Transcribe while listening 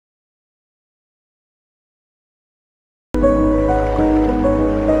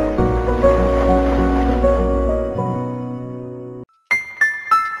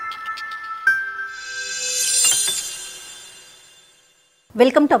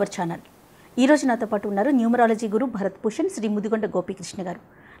Welcome to our channel. ఈరోజు నాతో పాటు ఉన్నారు న్యూమరాలజీ గురు భరత్ భూషణ్ శ్రీ ముదిగొండ గోపీకృష్ణ గారు.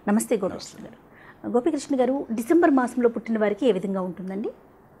 నమస్తే గోపీకృష్ణ గారు. గోపీకృష్ణ గారు, డిసెంబర్ మాసంలో పుట్టిన వారికి ఏ విధంగా ఉంటుందండి?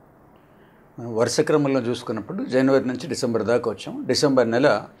 వరుస క్రమంలో చూసుకున్నప్పుడు జనవరి నుంచి డిసెంబర్ దాకా వచ్చాం. డిసెంబర్ నెల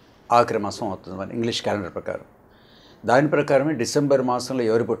ఆఖరి మాసం అవుతుంది మన ఇంగ్లీష్ క్యాలెండర్ ప్రకారం. దాని ప్రకారమే డిసెంబర్ మాసంలో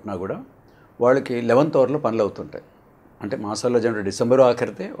ఎవరు పుట్టినా కూడా వాళ్ళకి 11th అవర్లో పనులు అవుతుంటాయి. అంటే మాసాల్లో జనవరి డిసెంబరు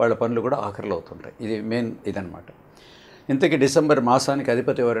ఆఖరితే వాళ్ళ పనులు కూడా ఆఖరిలో అవుతుంటాయి. ఇది మెయిన్ ఇదనమాట. ఇంతకీ డిసెంబర్ మాసానికి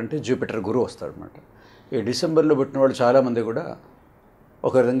అధిపతి ఎవరంటే జూపిటర్, గురువు వస్తాడనమాట. ఈ డిసెంబర్లో పుట్టిన వాళ్ళు చాలామంది కూడా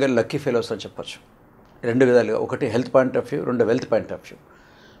ఒక విధంగా లక్కీ ఫెలోస్ అని చెప్పచ్చు. రెండు విధాలుగా, ఒకటి హెల్త్ పాయింట్ ఆఫ్ వ్యూ, రెండు వెల్త్ పాయింట్ ఆఫ్ వ్యూ.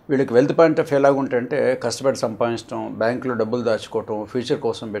 వీళ్ళకి వెల్త్ పాయింట్ ఆఫ్ వ్యూ ఎలాగుంటే కష్టపడి సంపాదించడం, బ్యాంకులో డబ్బులు దాచుకోవటం, ఫ్యూచర్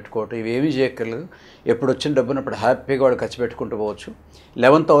కోసం పెట్టుకోవటం, ఇవి ఏమీ చేయక్కర్లేదు. ఎప్పుడు వచ్చిన డబ్బునప్పుడు హ్యాపీగా వాళ్ళు ఖర్చు పెట్టుకుంటూ పోవచ్చు.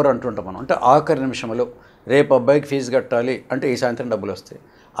 11th అవర్ అంటుంటాం మనం, అంటే ఆఖరి నిమిషంలో రేపు అబ్బాయికి ఫీజు కట్టాలి అంటే ఈ సాయంత్రం డబ్బులు వస్తాయి.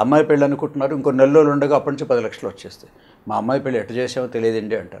 అమ్మాయి పెళ్ళి అనుకుంటున్నారు, ఇంకో నెల రోజులు ఉండగా అప్పటి నుంచి 10 లక్షలు వచ్చేస్తాయి. మా అమ్మాయి పెళ్ళి ఎట్లా చేసామో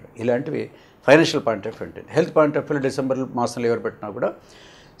తెలియదండి అంటారు. ఇలాంటివి ఫైనాన్షియల్ పాయింట్ ఆఫ్ వ్యూ ఉంటుంది. హెల్త్ పాయింట్ ఆఫ్ వ్యూలో డిసెంబర్ మాసంలో ఎవరు పెట్టినా కూడా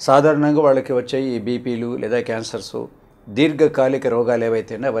సాధారణంగా వాళ్ళకి వచ్చే ఈ బీపీలు లేదా క్యాన్సర్స్, దీర్ఘకాలిక రోగాలు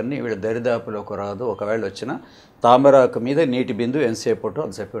ఏవైతేనే అవన్నీ వీళ్ళ దరిదాపులోకి రాదు. ఒకవేళ వచ్చినా తామరాకు మీద నీటి బిందు ఎంతసేపు ఉంటో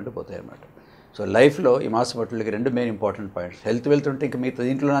అంతసేపు ఉంటూ పోతాయి అన్నమాట. సో లైఫ్లో ఈ మాసం పట్టులకి రెండు మెయిన్ ఇంపార్టెంట్ పాయింట్స్. హెల్త్ వెళ్తుంటే ఇంక మిగతా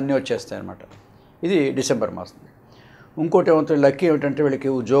దీంట్లో అన్నీ వచ్చేస్తాయి అన్నమాట. ఇది డిసెంబర్ మాసం. ఇంకోటి ఏమవుతుంది, లక్కీ ఏమిటంటే వీళ్ళకి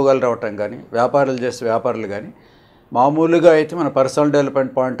ఉద్యోగాలు రావటం కానీ, వ్యాపారాలు చేసే వ్యాపారులు కానీ, మామూలుగా అయితే మన personal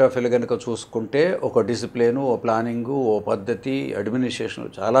development point of view కనుక చూసుకుంటే ఒక డిసిప్లిను, ఓ ప్లానింగు, ఓ పద్ధతి, అడ్మినిస్ట్రేషన్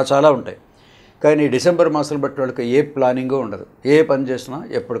చాలా ఉంటాయి. కానీ డిసెంబర్ మాసాలు బట్టి వాళ్ళకి ఏ ప్లానింగు ఉండదు. ఏ పని చేసినా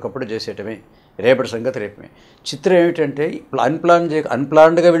ఎప్పటికప్పుడు చేసేయటమే, రేపటి సంగతి రేపమే. చిత్రం ఏమిటంటే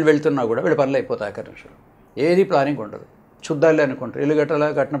అన్ప్లాన్డ్గా వీళ్ళు వెళ్తున్నా కూడా వీళ్ళ పనులు అయిపోతాయి ఆఖరి నిమిషంలో. ఏది ప్లానింగ్ ఉండదు. చూద్దాలే అనుకుంటారు, ఇల్లు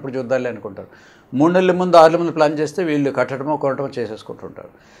కట్టినప్పుడు చూద్దాలే అనుకుంటారు. 3 నెలల ముందు 6 నెలల ముందు ప్లాన్ చేస్తే వీళ్ళు కట్టడమో కొనటమో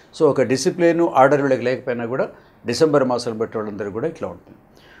చేసేసుకుంటుంటారు. సో ఒక డిసిప్లిన్, ఆర్డర్ వీళ్ళకి లేకపోయినా కూడా డిసెంబర్ మాసాలు బట్టి వాళ్ళందరూ కూడా ఇట్లా ఉంటుంది.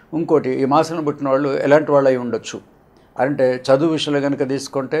 ఇంకోటి, ఈ మాసంలో పుట్టిన వాళ్ళు ఎలాంటి వాళ్ళు అయి ఉండొచ్చు అంటే, చదువు విషయంలో కనుక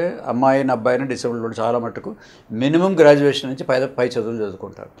తీసుకుంటే అమ్మాయిని అబ్బాయిని డిసెంబర్లో చాలా మటుకు మినిమం గ్రాడ్యుయేషన్ నుంచి పై చదువులు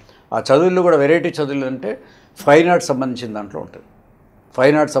చదువుకుంటారు. ఆ చదువుల్లో కూడా వెరైటీ చదువులు అంటే ఫైన్ ఆర్ట్స్ సంబంధించిన దాంట్లో ఉంటుంది.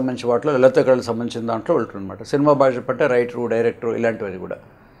 ఫైన్ ఆర్ట్స్ సంబంధించిన వాటిలో లలిత కళలకు సంబంధించిన దాంట్లో ఉంటుందన్నమాట. సినిమా భాష పట్టే రైటరు, డైరెక్టరు ఇలాంటివి కూడా.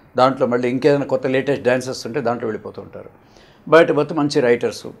 దాంట్లో మళ్ళీ ఇంకేదైనా కొత్త లేటెస్ట్ డాన్సెస్ ఉంటే దాంట్లో వెళ్ళిపోతూ ఉంటారు. బయట పోతే మంచి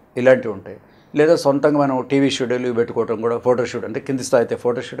రైటర్సు ఇలాంటివి ఉంటాయి. లేదా సొంతంగా మనం టీవీ స్టూడియోలు పెట్టుకోవడం కూడా, ఫోటో స్టూడియో అంటే కింది స్థాయి అయితే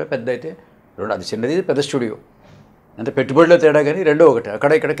ఫోటో స్టూడియో, పెద్ద అయితే రెండు, అది చిన్నది పెద్ద స్టూడియో, అంటే పెట్టుబడిలో తేడా కానీ రెండో ఒకటి.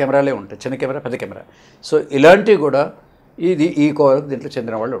 అక్కడ ఇక్కడ కెమెరాలే ఉంటాయి, చిన్న కెమెరా పెద్ద కెమెరా. సో ఇలాంటివి కూడా ఈ కోవకు దీంట్లో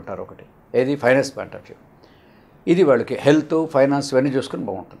చెందిన వాళ్ళు ఉంటారు. ఒకటి ఏది ఫైనాన్స్ పాయింట్ ఆఫ్ వ్యూ. ఇది వాళ్ళకి హెల్త్, ఫైనాన్స్ ఇవన్నీ చూసుకుని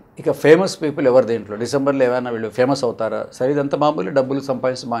బాగుంటుంది. ఇక ఫేమస్ పీపుల్ ఎవరు దీంట్లో డిసెంబర్లో ఏమైనా వీళ్ళు ఫేమస్ అవుతారా? సరే, ఇదంతా మామూలు డబ్బులు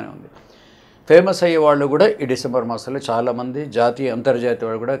సంపాదించి బాగానే ఉంది. ఫేమస్ అయ్యే వాళ్ళు కూడా ఈ డిసెంబర్ మాసంలో చాలామంది జాతీయ, అంతర్జాతీయ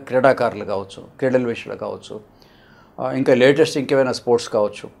వాళ్ళు కూడా క్రీడాకారులు కావచ్చు, క్రీడల విషయాలు కావచ్చు, ఇంకా లేటెస్ట్ ఇంకేమైనా స్పోర్ట్స్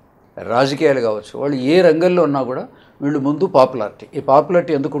కావచ్చు, రాజకీయాలు కావచ్చు, వాళ్ళు ఏ రంగంలో ఉన్నా కూడా వీళ్ళు ముందు పాపులారిటీ. ఈ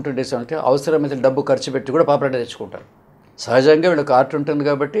పాపులారిటీ ఎందుకు ఉంటుంది అంటే, అవసరమైతే డబ్బు ఖర్చు పెట్టి కూడా పాపులారిటీ తెచ్చుకుంటారు. సహజంగా వీళ్ళకి ఆర్ట్ ఉంటుంది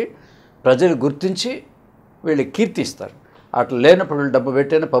కాబట్టి ప్రజలు గుర్తించి వీళ్ళు కీర్తిస్తారు. అట్లా లేనప్పుడు వీళ్ళు డబ్బు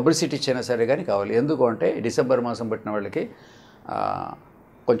పెట్టైనా పబ్లిసిటీ ఇచ్చైనా సరే కానీ కావాలి. ఎందుకు అంటే డిసెంబర్ మాసం పెట్టిన వాళ్ళకి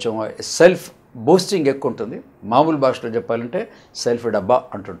కొంచెం సెల్ఫ్ బూస్టింగ్ ఎక్కువ ఉంటుంది. మామూలు భాషలో చెప్పాలంటే సెల్ఫ్ డబ్బా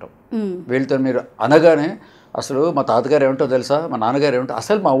అంటుంటాం. వీళ్ళతో మీరు అనగానే అసలు మా తాతగారు ఏమిటో తెలుసా, మా నాన్నగారు ఏమిటో,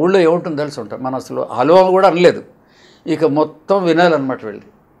 అసలు మా ఊళ్ళో ఏముంటుందో తెలుసు ఉంటాం. మనం అసలు హల్వా కూడా అనలేదు, ఇక మొత్తం వినాలన్నమాట వీళ్ళు.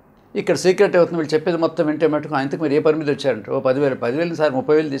 ఇక్కడ సీక్రెట్ అవుతుంది, వీళ్ళు చెప్పేది మొత్తం వింటే మటుకు ఆయనకి మీరు ఏ పని మీద వచ్చారంటే, ఓ 10,000 సార్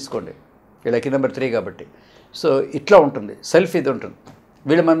 30,000 తీసుకోండి, వీళ్ళకి నెంబర్ 3 కాబట్టి. సో ఇట్లా ఉంటుంది, సెల్ఫ్ ఇది ఉంటుంది.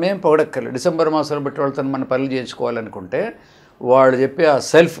 వీళ్ళు మనం ఏం పొగడక్కర్లేదు. డిసెంబర్ మాసాలు బట్టి వాళ్ళతో మన పనులు చేయించుకోవాలనుకుంటే వాళ్ళు చెప్పి ఆ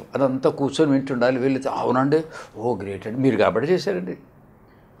సెల్ఫ్ అదంతా కూర్చొని వింటుండాలి. వీళ్ళు అవునండి, ఓ గ్రేట్ అండి, మీరు కాబట్టి చేశారండి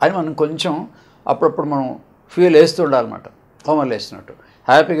అని మనం కొంచెం అప్పుడప్పుడు మనం ఫీల్ వేస్తూ ఉండాలన్నమాట. హోమర్లు వేస్తున్నట్టు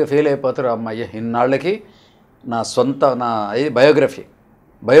హ్యాపీగా ఫీల్ అయిపోతారు. అమ్మాయి ఇన్నాళ్ళకి నా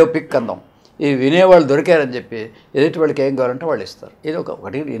బయోపిక్ అందాం, ఇవి వినేవాళ్ళు దొరికారని చెప్పి ఎదుటి వాళ్ళకి ఏం కావాలంటే వాళ్ళు ఇస్తారు. ఇది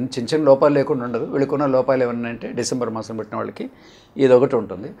ఒకటి చిన్న లోపాలు లేకుండా ఉండదు. వీళ్ళకున్న లోపాలు ఏమన్నా అంటే డిసెంబర్ మాసం పెట్టిన వాళ్ళకి ఇది ఒకటి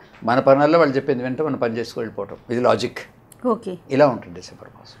ఉంటుంది. మన పనుల్లో వాళ్ళు చెప్పింది వెంటనే మనం పని చేసుకు వెళ్ళిపోవటం, ఇది లాజిక్. ఓకే, ఇలా ఉంటుంది డిసెంబర్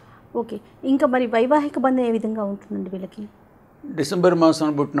మాసం. ఓకే, ఇంకా మరి వైవాహిక బంధం ఏ విధంగా ఉంటుందండి వీళ్ళకి? డిసెంబర్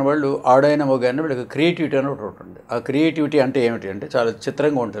మాసం పుట్టిన వాళ్ళు ఆడైన మగానే వీళ్ళకి క్రియేటివిటీ అని ఒకటి ఉంటుంది. ఆ క్రియేటివిటీ అంటే ఏమిటి అంటే చాలా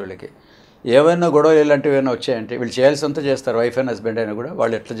చిత్రంగా ఉంటుంది వీళ్ళకి. ఏమైనా గొడవలు ఇలాంటివి ఏమైనా వచ్చాయంటే వీళ్ళు చేయాల్సినంత చేస్తారు. వైఫ్ అండ్ హస్బెండ్ అయినా కూడా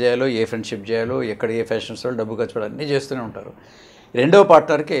వాళ్ళు ఎట్లా చేయాలో, ఏ ఫ్రెండ్షిప్ చేయాలో, ఎక్కడ ఏ ఫ్యాషన్స్ వాళ్ళు డబ్బు ఖర్చు అన్నీ చేస్తూనే ఉంటారు. రెండవ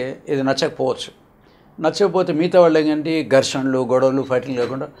పార్ట్నర్కి ఇది నచ్చకపోతే మిగతా వాళ్ళు ఏంటంటే ఘర్షణలు, గొడవలు, ఫైటింగ్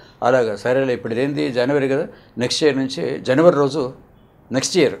లేకుండా అలాగా సరేలే ఇప్పుడు ఇదేంటి జనవరి కదా, నెక్స్ట్ ఇయర్ నుంచి జనవరి రోజు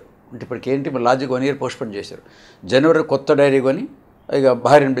నెక్స్ట్ ఇయర్ అంటే ఇప్పటికేంటి మరి లాజిక్ 1 year పోస్ట్పోన్ చేశారు. జనవరి కొత్త డైరీ కొని ఇక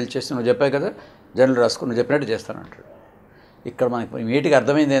భార్యను పిలిచేసి నువ్వు చెప్పావు కదా జనవరి రాసుకుని నువ్వు చెప్పినట్టు చేస్తానంటాడు. ఇక్కడ మనకి నీట్గా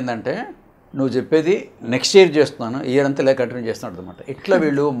అర్థమైంది ఏంటంటే నువ్వు చెప్పేది నెక్స్ట్ ఇయర్ చేస్తున్నాను, ఇయర్ అంతా ఇలా కంటిన్యూ చేస్తున్నాడు అనమాట. ఇట్లా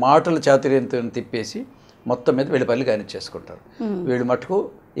వీళ్ళు మాటల చాతుర్యంతో తిప్పేసి మొత్తం మీద వీళ్ళ పనులు చేసుకుంటారు. వీళ్ళు మటుకు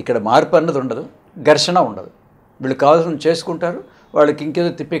ఇక్కడ మార్పు అన్నది ఉండదు, ఘర్షణ ఉండదు. వీళ్ళు కావాల్సిన చేసుకుంటారు, వాళ్ళకి ఇంకేదో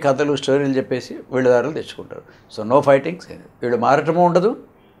తిప్పి కథలు స్టోరీలు చెప్పేసి వీళ్ళ దారులు తెచ్చుకుంటారు. So no fightings. వీళ్ళు మారటము ఉండదు,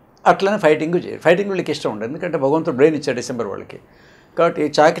 అట్లనే ఫైటింగ్ చేయరు. ఫైటింగ్ వీళ్ళకి ఇష్టం ఉండదు, ఎందుకంటే భగవంతుడు బ్రెయిన్ ఇచ్చాడు డిసెంబర్ వాళ్ళకి. కాబట్టి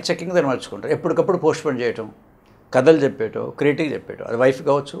చాకి చెక్కింగ్ దాన్ని మార్చుకుంటారు. ఎప్పటికప్పుడు పోస్ట్ పోన్ చేయటం, కథలు చెప్పేటో, క్రియేటివ్ చెప్పేటో, అది వైఫ్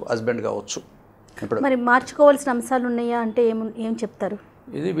కావచ్చు, హస్బెండ్ కావచ్చు. ఇప్పుడు మరి మార్చుకోవాల్సిన అంశాలు ఉన్నాయా అంటే ఏం చెప్తారు?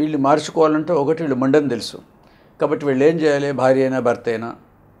 ఇది వీళ్ళు మార్చుకోవాలంటే ఒకటి వీళ్ళు మండని తెలుసు, కాబట్టి వీళ్ళు ఏం చేయాలి, భార్య అయినా భర్త అయినా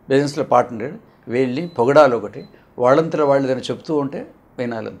బిజినెస్లో పార్ట్నర్ వీళ్ళని పొగడాలి. ఒకటి వాళ్ళంతా వాళ్ళు ఏదైనా చెప్తూ ఉంటే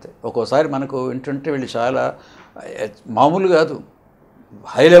వినాలంతే. ఒక్కోసారి మనకు వింటుంటే వీళ్ళు చాలా మామూలు కాదు,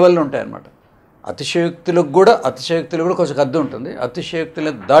 హై లెవెల్లో ఉంటాయన్నమాట. అతిశయోక్తులు కూడా కొంచెం అర్థం ఉంటుంది.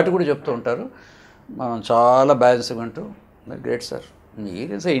 అతిశయోక్తులు దాటి కూడా చెప్తూ ఉంటారు. మనం చాలా బ్యాలెన్స్గా ఉంటూ గ్రేట్ సార్,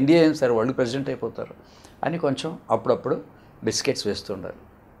 మీరే సార్ ఇండియా ఏం సార్ వరల్డ్ ప్రెసిడెంట్ అయిపోతారు అని కొంచెం అప్పుడప్పుడు బిస్కెట్స్ వేస్తూ ఉండాలి.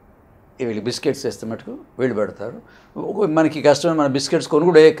 వీళ్ళు బిస్కెట్స్ వేస్తే మటుకు వీళ్ళు పెడతారు. మనకి కష్టం, మన బిస్కెట్స్ కొని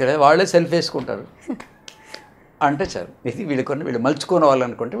కూడా వేయక్కలే, వాళ్ళే సెల్ఫ్ వేసుకుంటారు అంటే చాలు. ఇది వీళ్ళు మలుచుకోని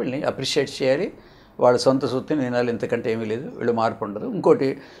వాళ్ళనుకుంటే వీళ్ళని అప్రిషియేట్ చేయాలి. వాళ్ళ సొంత సొత్తుని వినాలి, ఇంతకంటే ఏమీ లేదు. వీళ్ళు మార్పు ఉండదు. ఇంకోటి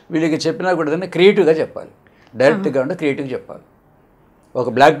వీళ్ళకి చెప్పినా కూడా ఏదైనా క్రియేటివ్గా చెప్పాలి, డైరెక్ట్గా ఉంటే క్రియేటివ్గా చెప్పాలి. ఒక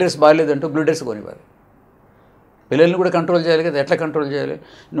బ్లాక్ డ్రెస్ బాగాలేదంటూ బ్లూ డ్రెస్ కొనివ్వాలి. పిల్లల్ని కూడా కంట్రోల్ చేయాలి కదా, ఎట్లా కంట్రోల్ చేయాలి?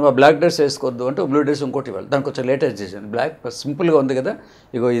 నువ్వు ఆ బ్లాక్ డ్రెస్ వేసుకోవద్దు అంటే బ్లూ డ్రెస్ ఇంకోటి ఇవ్వాలి. దానికి కొంచెం లేటెస్ట్ చేసాను. బ్లాక్ సింపుల్గా ఉంది కదా,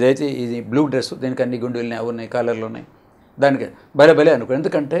 ఇగో ఇదైతే ఇది బ్లూ డ్రెస్, దీనికి అన్ని గుండెలు అవి ఉన్నాయి, కాలర్లు ఉన్నాయి, దానికి భలే అనుకో.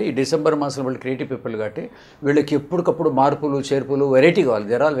 ఎందుకంటే ఈ డిసెంబర్ మాసంలో వాళ్ళు క్రియేటివ్ పీపుల్ కాబట్టి వీళ్ళకి ఎప్పటికప్పుడు మార్పులు చేర్పులు వెరైటీ కావాలి.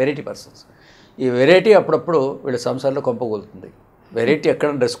 There all variety persons. ఈ వెరైటీ అప్పుడప్పుడు వీళ్ళ సంసారంలో కొంపగోలుతుంది. వెరైటీ ఎక్కడ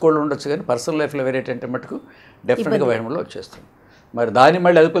డ్రెస్ కోడ్ ఉండొచ్చు, కానీ పర్సనల్ లైఫ్లో వెరైటీ అంటే మటుకు డెఫినెట్గా వైరంలో వచ్చేస్తుంది. మరి దాన్ని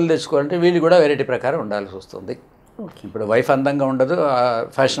మళ్ళీ అదుపులు తెచ్చుకోవాలంటే వీళ్ళు కూడా వెరైటీ ప్రకారం ఉండాల్సి వస్తుంది. ఇప్పుడు వైఫ్ అందంగా ఉండదు,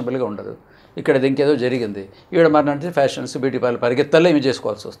 ఫ్యాషనబుల్గా ఉండదు. ఇక్కడ ఇది ఇంకేదో జరిగింది, ఈవిడ మరణంటే ఫ్యాషన్స్ బ్యూటీ పార్లర్ పరిగెత్తాలో ఏమి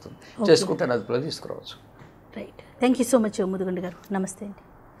చేసుకోవాల్సి వస్తుంది. చేసుకుంటే అదుపులో తీసుకురావచ్చు. Right, thank you so much Mudigonda గారు. నమస్తే అండి.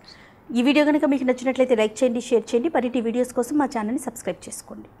 ఈ వీడియో కనుక మీకు నచ్చినట్లయితే లైక్ చేయండి, షేర్ చేయండి. మరిన్ని వీడియోస్ కోసం మా ఛానల్ని సబ్స్క్రైబ్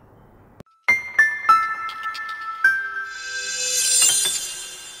చేసుకోండి.